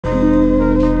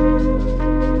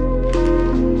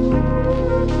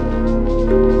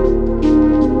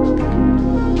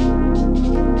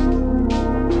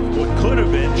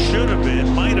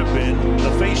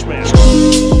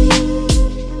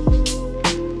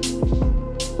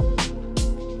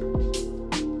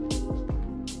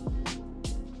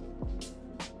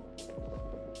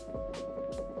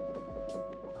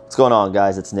What's going on,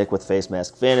 guys? It's Nick with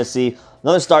Facemask Fantasy.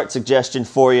 Another start suggestion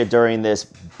for you during this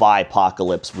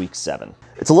Byepocalypse Week 7.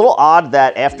 It's a little odd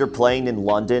that after playing in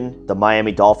London, the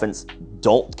Miami Dolphins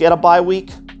don't get a bye week.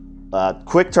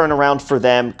 Quick turnaround for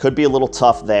them. Could be a little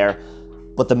tough there.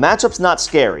 But the matchup's not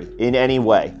scary in any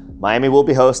way. Miami will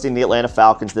be hosting the Atlanta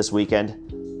Falcons this weekend.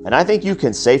 And I think you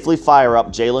can safely fire up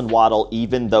Jaylen Waddle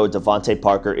even though Devontae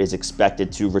Parker is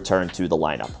expected to return to the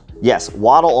lineup. Yes,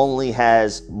 Waddle only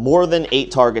has more than 8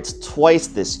 targets twice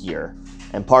this year,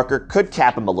 and Parker could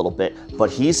cap him a little bit, but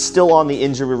he's still on the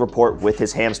injury report with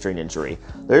his hamstring injury.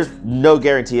 There's no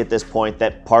guarantee at this point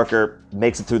that Parker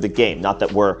makes it through the game, not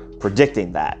that we're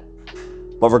predicting that.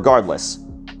 But regardless,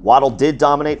 Waddle did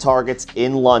dominate targets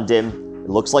in London.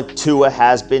 It looks like Tua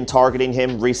has been targeting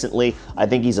him recently. I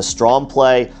think he's a strong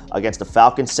play against a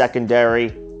Falcons secondary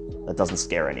that doesn't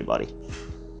scare anybody.